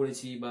বোর্ডে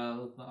পড়েছি বা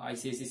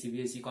ICSE,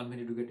 CBSE,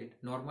 convent educated,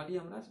 normally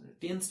আমরা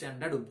 10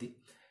 স্ট্যান্ডার্ড অব্দি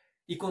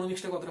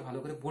ইকোনমিক্সটা কতটা ভালো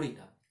করে পড়ি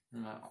না,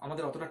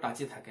 আমাদের অতটা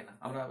টাচে থাকে না।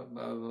 আমরা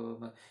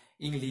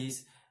ইংলিশ,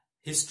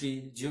 হিস্ট্রি,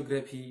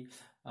 জিওগ্রাফি,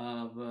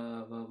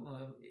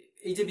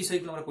 এই যে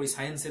বিষয়গুলো আমরা পড়ি,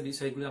 সায়েন্সের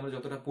বিষয়গুলো আমরা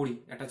যতটা পড়ি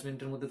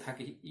অ্যাটাচমেন্টের মধ্যে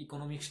থাকে,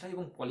 ইকোনমিক্সটা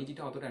এবং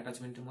পলিটিটা অতটা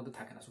অ্যাটাচমেন্টের মধ্যে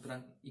থাকে না। সুতরাং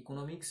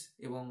ইকোনমিক্স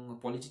এবং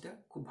পলিটিটা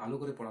খুব ভালো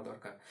করে পড়া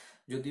দরকার।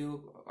 যদিও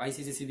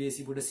আইসিএসসি,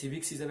 সিবিএসসি বোর্ডে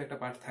সিভিক্স হিসাবে একটা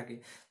পার্ট থাকে,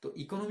 তো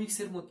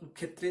ইকোনমিক্সের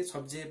ক্ষেত্রে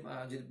সবচেয়ে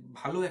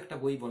ভালো একটা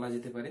বই বলা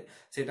যেতে পারে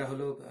সেটা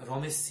হলো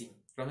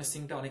রমেশ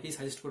সিংটা অনেকেই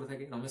সাজেস্ট করে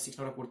থাকে। রমেশ সিংটা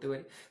আমরা পড়তে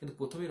পারি, কিন্তু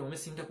প্রথমে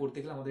রমেশ সিংটা পড়তে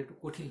গেলে আমাদের একটু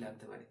কঠিন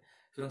লাগতে পারে।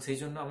 সুতরাং সেই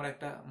জন্য আমরা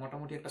একটা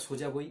মোটামুটি একটা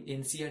সোজা বই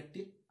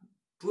এনসিআরটির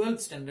 12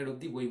 স্ট্যান্ডার্ড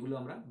অব্দি বইগুলো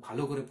আমরা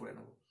ভালো করে পড়ে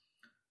নেব,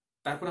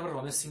 তারপর আমরা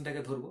রমেশ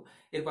সিংটাকে ধরবো।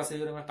 এর পাশে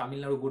আমরা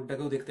তামিলনাড়ু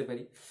বোর্ডটাকেও দেখতে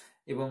পারি।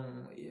 এবং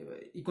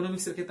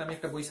ইকোনমিক্সের ক্ষেত্রে আমি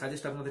একটা বই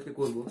সাজেস্ট আপনাদেরকে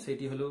করব,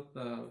 সেটি হলো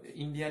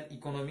Indian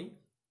economy,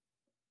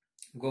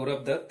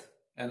 Gaurav Dutta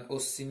and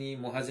Ashwini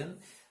Mahajan,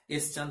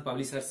 S চাঁদ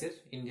পাবলিশার্সের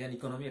ইন্ডিয়ান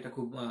ইকোনমি। এটা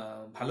খুব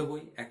ভালো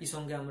বই। একই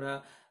সঙ্গে আমরা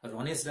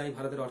রণেশ রায়,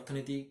 ভারতের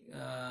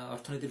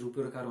অর্থনীতির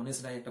রূপরেখা, রণেশ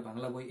রায় একটা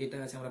বাংলা বই, এটা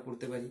আছে, আমরা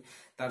পড়তে পারি।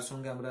 তার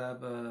সঙ্গে আমরা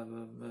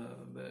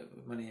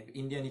মানে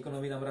ইন্ডিয়ান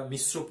ইকোনমির আমরা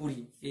মিশ্রপুরী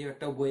এই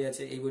একটা বই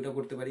আছে, এই বইটা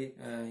পড়তে পারি।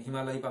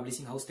 হিমালয়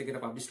পাবলিশিং হাউস থেকে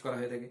এটা পাবলিশ করা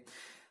হয়ে থাকে।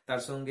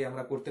 তার সঙ্গে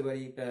আমরা পড়তে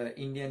পারি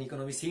Indian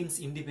economy since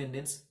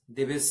independence,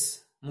 Debesh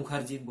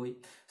মুখার্জির বই।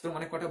 সুতরাং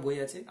অনেক কটা বই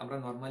আছে। আমরা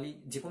নর্মালি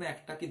যে কোনো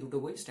একটা কি দুটো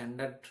বই,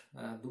 স্ট্যান্ডার্ড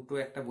দুটো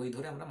একটা বই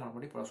ধরে আমরা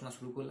মোটামুটি পড়াশোনা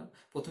শুরু করলাম।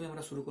 প্রথমে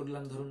আমরা শুরু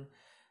করলাম ধরুন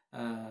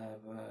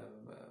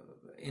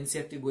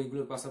এনসিআরটি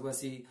বইগুলোর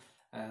পাশাপাশি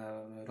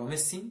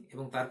রমেশ সিং,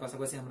 এবং তার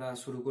পাশাপাশি আমরা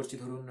শুরু করছি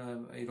ধরুন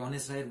এই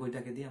রনেশ রায়ের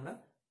বইটাকে দিয়ে আমরা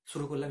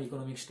শুরু করলাম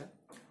ইকোনমিক্সটা।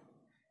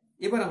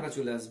 এবার আমরা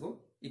চলে আসবো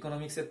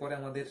ইকোনমিক্সের পরে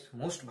আমাদের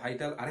মোস্ট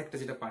ভাইটাল আরেকটা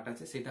যেটা পার্ট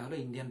আছে সেটা হলো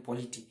ইন্ডিয়ান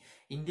পলিটি।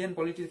 ইন্ডিয়ান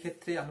পলিটির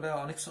ক্ষেত্রে আমরা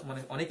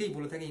অনেকেই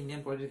বলে থাকি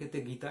ইন্ডিয়ান পলিটির ক্ষেত্রে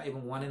গীতা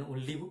এবং ওয়ান অ্যান্ড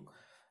অনলি বুক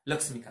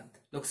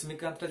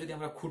লক্ষ্মীকান্তটা যদি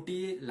আমরা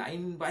খুঁটিয়ে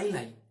লাইন বাই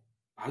লাইন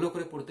ভালো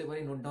করে পড়তে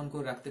পারি, নোট ডাউন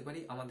করে রাখতে পারি,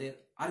 আমাদের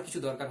আর কিছু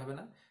দরকার হবে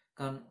না,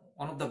 কারণ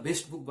ওয়ান অফ দ্য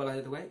বেস্ট বুক বলা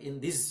যেতে পারে ইন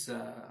দিস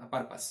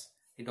পারপাস।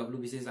 এই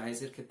WBCS IAS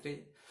এর ক্ষেত্রে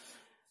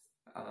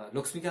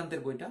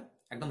লক্ষ্মীকান্তের বইটা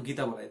একদম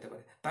গীতা বলা যেতে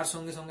পারে। তার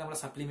সঙ্গে সঙ্গে আমরা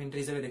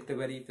সাপ্লিমেন্টারি হিসেবে দেখতে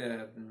পারি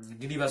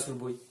ডিডি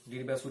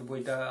বাসুর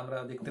বইটা আমরা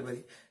দেখতে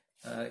পারি,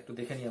 একটু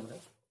দেখে নিই আমরা।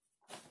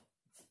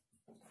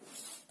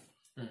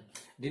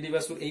 ডিডি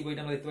বাসুর এই বইটা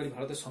আমরা দেখতে পারি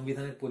ভারতের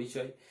সংবিধানের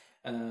পরিচয়।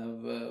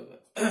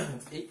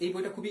 এই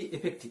বইটা খুবই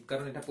এফেক্টিভ,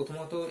 কারণ এটা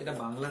প্রথমত এটা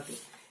বাংলাতে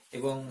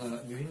এবং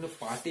বিভিন্ন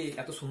পার্টে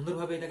এত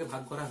সুন্দরভাবে এটাকে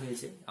ভাগ করা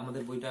হয়েছে,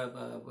 আমাদের বইটা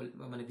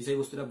মানে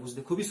বিষয়বস্তুটা বুঝতে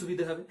খুবই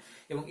সুবিধা হবে।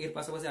 এবং এর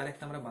পাশাপাশি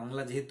আরেকটা আমরা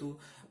বাংলা, যেহেতু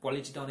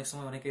পলিটিটা অনেক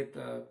সময় অনেকের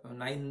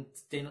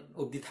 9-10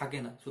 অবধি থাকে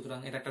না, সুতরাং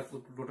এটা একটা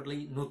টোটালি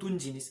নতুন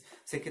জিনিস,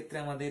 সেক্ষেত্রে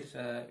আমাদের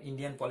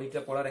ইন্ডিয়ান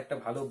পলিটিটা পড়ার একটা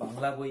ভালো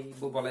বাংলা বই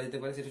বলা যেতে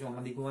পারে, সেটা হচ্ছে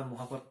অনাদি কুমার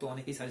মহাপাত্র।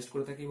 অনেকেই সাজেস্ট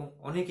করে থাকে এবং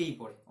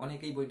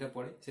অনেকেই বইটা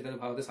পড়ে, সেটা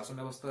ভারতের শাসন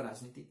ব্যবস্থা ও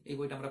রাজনীতি। এই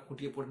বইটা আমরা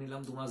খুঁটিয়ে পড়ে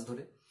নিলাম 2 মাস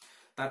ধরে।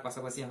 তার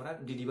পাশাপাশি আমরা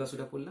ডিডি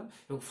বাসুটা পড়লাম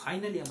এবং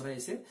ফাইনালি আমরা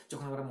এসে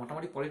যখন আমরা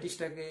মোটামুটি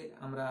পলিটিক্সটাকে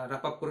আমরা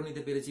রাপ আপ করে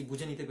নিতে পেরেছি,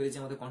 বুঝে নিতে পেরেছি,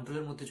 আমাদের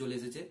কন্ট্রোলের মধ্যে চলে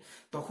এসেছে,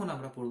 তখন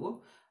আমরা পড়বো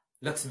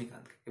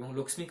লক্ষ্মীকান্ত। এবং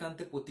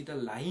লক্ষ্মীকান্তের প্রতিটা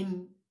লাইন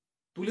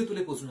তুলে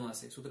তুলে প্রশ্ন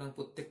আসে, সুতরাং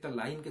প্রত্যেকটা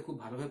লাইনকে খুব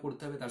ভালোভাবে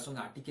পড়তে হবে। তার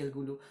সঙ্গে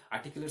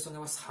আর্টিকেলের সঙ্গে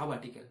আবার সাব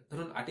আর্টিকেল,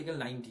 ধরুন আর্টিকেল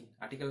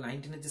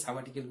 19 যে সাব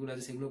আর্টিকেল গুলো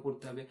আছে সেগুলো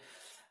পড়তে হবে।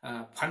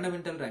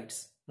 ফান্ডামেন্টাল রাইটস,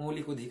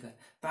 মৌলিক অধিকার,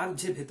 তার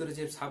যে ভেতরে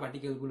যে সাব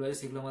আর্টিকেল গুলো আছে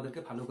সেগুলো আমাদেরকে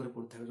ভালো করে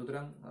পড়তে হবে।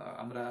 সুতরাং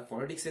আমরা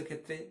পলিটিক্স এর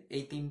ক্ষেত্রে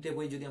এই 3টে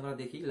বই যদি আমরা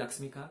দেখি,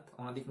 লক্ষ্মীকান্ত,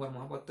 অনাদি কুমার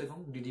মহাপাত্র এবং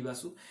ডিডি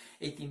বাসু,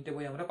 এই 3টে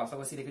বই আমরা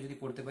পাশাপাশি রেখে যদি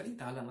পড়তে পারি,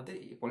 তাহলে আমাদের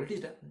এই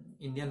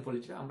ইন্ডিয়ান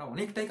পলিটিটা আমরা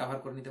অনেকটাই কভার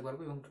করে নিতে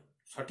পারবো এবং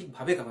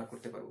সঠিকভাবে কভার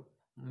করতে পারবো।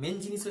 মেন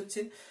জিনিস হচ্ছে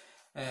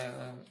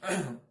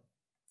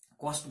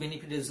কস্ট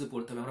বেনিফিট রেশিও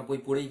পড়তে হবে। আমরা বই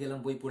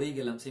পড়েই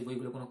গেলাম, সেই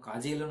বইগুলো কোনো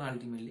কাজে এলো না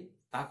আলটিমেটলি,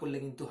 তা করলে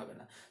কিন্তু হবে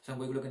না। সুতরাং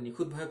বইগুলোকে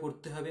নিখুঁতভাবে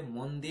পড়তে হবে,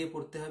 মন দিয়ে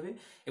পড়তে হবে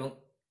এবং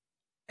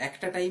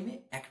একটা টাইমে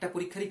একটা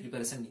পরীক্ষারই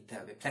প্রিপারেশন নিতে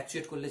হবে।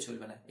 ফ্ল্যাকচুয়েট করলে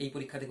চলবে না, এই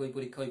পরীক্ষা থেকে ওই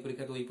পরীক্ষা, ওই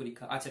পরীক্ষা থেকে ওই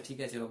পরীক্ষা, আচ্ছা ঠিক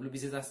আছে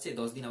WBCS আসছে,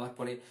 10 দিন আবার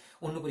পরে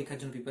অন্য পরীক্ষার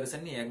জন্য প্রিপারেশন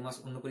নিই, 1 মাস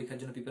অন্য পরীক্ষার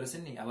জন্য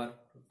প্রিপারেশন নিই, আবার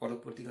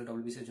পরবর্তীকালে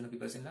WBCS এর জন্য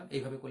প্রিপারেশন নিলাম।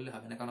 এইভাবে করলে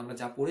হবে না, কারণ আমরা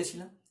যা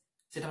পড়েছিলাম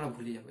সেটা আমরা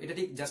ভুলে যাবো। এটা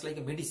ঠিক জাস্ট লাইক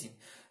এ মেডিসিন।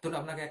 ধরুন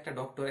আপনাকে একটা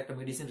ডক্টর একটা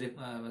মেডিসিন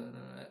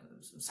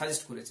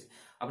সাজেস্ট করেছে,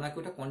 আপনাকে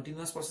ওটা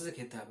কন্টিনিউয়াস প্রসেসে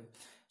খেতে হবে,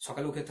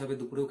 সকালেও খেতে হবে,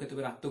 দুপুরেও খেতে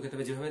হবে, রাত্রেও খেতে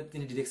হবে, যেভাবে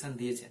তিনি ডিরেকশন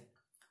দিয়েছেন,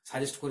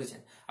 সাজেস্ট করেছেন।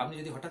 আপনি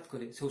যদি হঠাৎ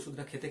করে সেই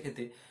ওষুধটা খেতে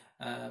খেতে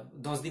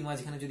 10 দিন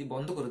মাঝখানে যদি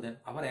বন্ধ করে দেন,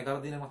 আবার 11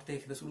 দিনের মাথা থেকে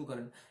খেতে শুরু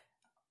করেন,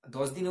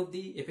 10 দিন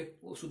অবধি এফেক্ট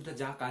ওষুধটা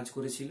যা কাজ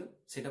করেছিল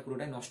সেটা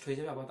পুরোটাই নষ্ট হয়ে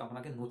যাবে। আবার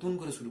আপনাকে নতুন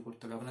করে শুরু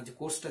করতে হবে, আপনার যে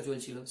কোর্সটা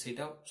চলছিল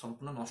সেটাও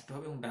সম্পূর্ণ নষ্ট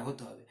হবে এবং ব্যাহত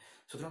হবে।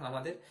 সুতরাং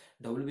আমাদের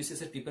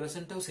WBCS এর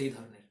প্রিপারেশনটাও সেই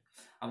ধরনের,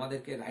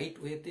 আমাদেরকে রাইট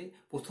ওয়েতে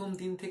প্রথম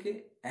দিন থেকে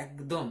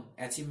একদম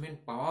অ্যাচিভমেন্ট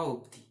পাওয়া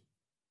অবধি,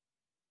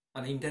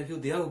 মানে ইন্টারভিউ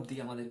দেওয়া অবধি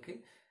আমাদেরকে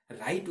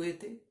রাইট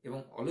ওয়েতে এবং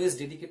অলওয়েজ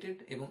ডেডিকেটেড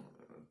এবং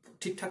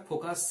ঠিকঠাক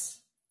ফোকাস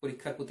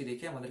পরীক্ষার প্রতি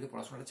রেখে আমাদেরকে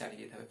পড়াশোনাটা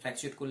চালিয়ে যেতে হবে।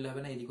 ফ্ল্যাকচুয়েট করলে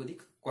হবে না, এদিক ওদিক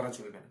করা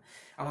চলবে না।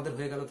 আমাদের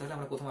হয়ে গেল তাহলে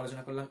আমরা প্রথম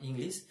আলোচনা করলাম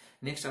ইংলিশ,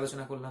 নেক্সট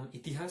আলোচনা করলাম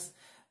ইতিহাস,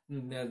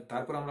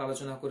 তারপর আমরা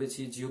আলোচনা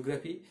করেছি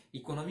জিওগ্রাফি,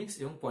 ইকোনমিক্স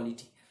এবং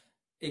পলিটি।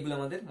 এগুলো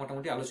আমাদের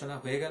মোটামুটি আলোচনা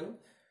হয়ে গেল।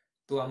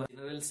 তো আমরা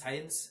জেনারেল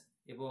সায়েন্স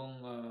এবং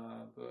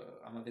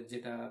আমাদের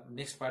যেটা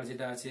নেক্সট পার্ট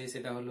যেটা আছে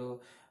সেটা হলো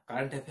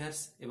কারেন্ট অ্যাফেয়ার্স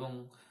এবং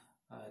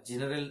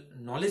জেনারেল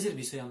নলেজের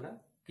বিষয়ে আমরা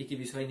কি কি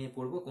বিষয় নিয়ে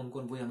পড়বো, কোন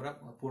কোন বই আমরা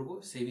পড়বো,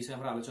 সেই বিষয়ে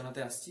আমরা আলোচনাতে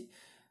আসছি।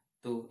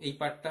 তো এই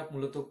পার্টটা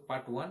মূলত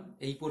পার্ট 1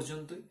 এই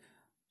পর্যন্তই।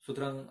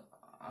 সুতরাং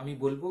আমি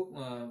বলবো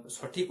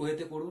সঠিক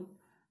ওয়েতে পড়ুন,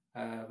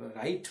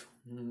 রাইট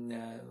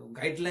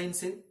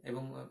গাইডলাইন্সে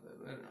এবং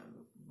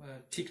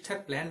ঠিকঠাক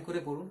প্ল্যান করে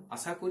পড়ুন।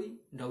 আশা করি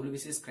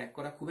WBCS ক্র্যাক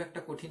করা খুব একটা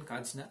কঠিন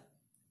কাজ না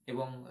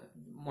এবং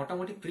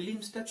মোটামুটি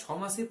প্রিলিমসটা 6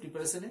 মাসের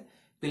প্রিপারেশনে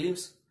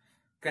প্রিলিমস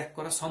ক্র্যাক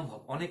করা সম্ভব।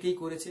 অনেকেই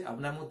করেছে,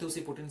 আপনার মধ্যেও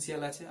সেই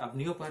পোটেনশিয়াল আছে,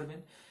 আপনিও পারবেন।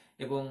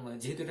 এবং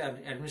যেহেতু এটা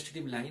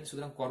অ্যাডমিনিস্ট্রেটিভ লাইন,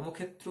 সুতরাং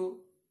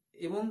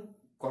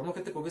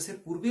কর্মক্ষেত্রে প্রবেশের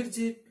পূর্বের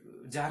যে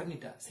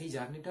জার্নিটা, সেই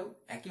জার্নিটাও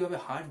একইভাবে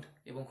হার্ড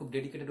এবং খুব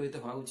ডেডিকেটেড হইতে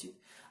হওয়া উচিত।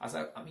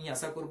 আমি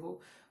আশা করব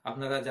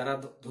আপনারা যারা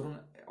ধরুন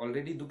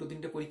অলরেডি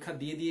 2-3টে পরীক্ষা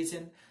দিয়ে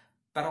দিয়েছেন,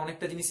 তারা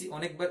অনেকটা জিনিসই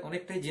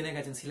অনেকটাই জেনে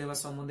গেছেন সিলেবাস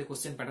সম্বন্ধে,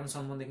 কোশ্চেন প্যাটার্ন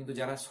সম্বন্ধে। কিন্তু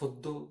যারা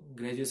সদ্য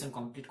গ্রাজুয়েশন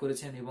কমপ্লিট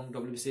করেছেন এবং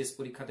WBCS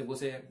পরীক্ষাতে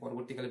বসে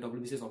পরবর্তীকালে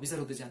WBCS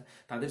অফিসার হতে চান,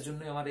 তাদের জন্য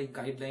আমার এই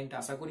গাইডলাইনটা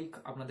আশা করি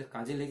আপনাদের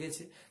কাজে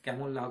লেগেছে।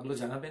 কেমন লাগলো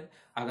জানাবেন।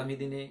 আগামী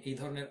দিনে এই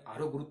ধরনের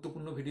আরো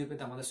গুরুত্বপূর্ণ ভিডিও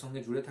পেতে আমাদের সঙ্গে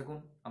জুড়ে থাকুন,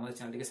 আমাদের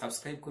চ্যানেলটিকে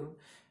সাবস্ক্রাইব করুন।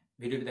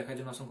 ভিডিওটি দেখার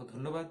জন্য অসংখ্য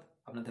ধন্যবাদ।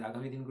 আপনাদের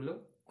আগামী দিনগুলো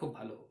খুব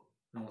ভালো হোক।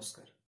 নমস্কার।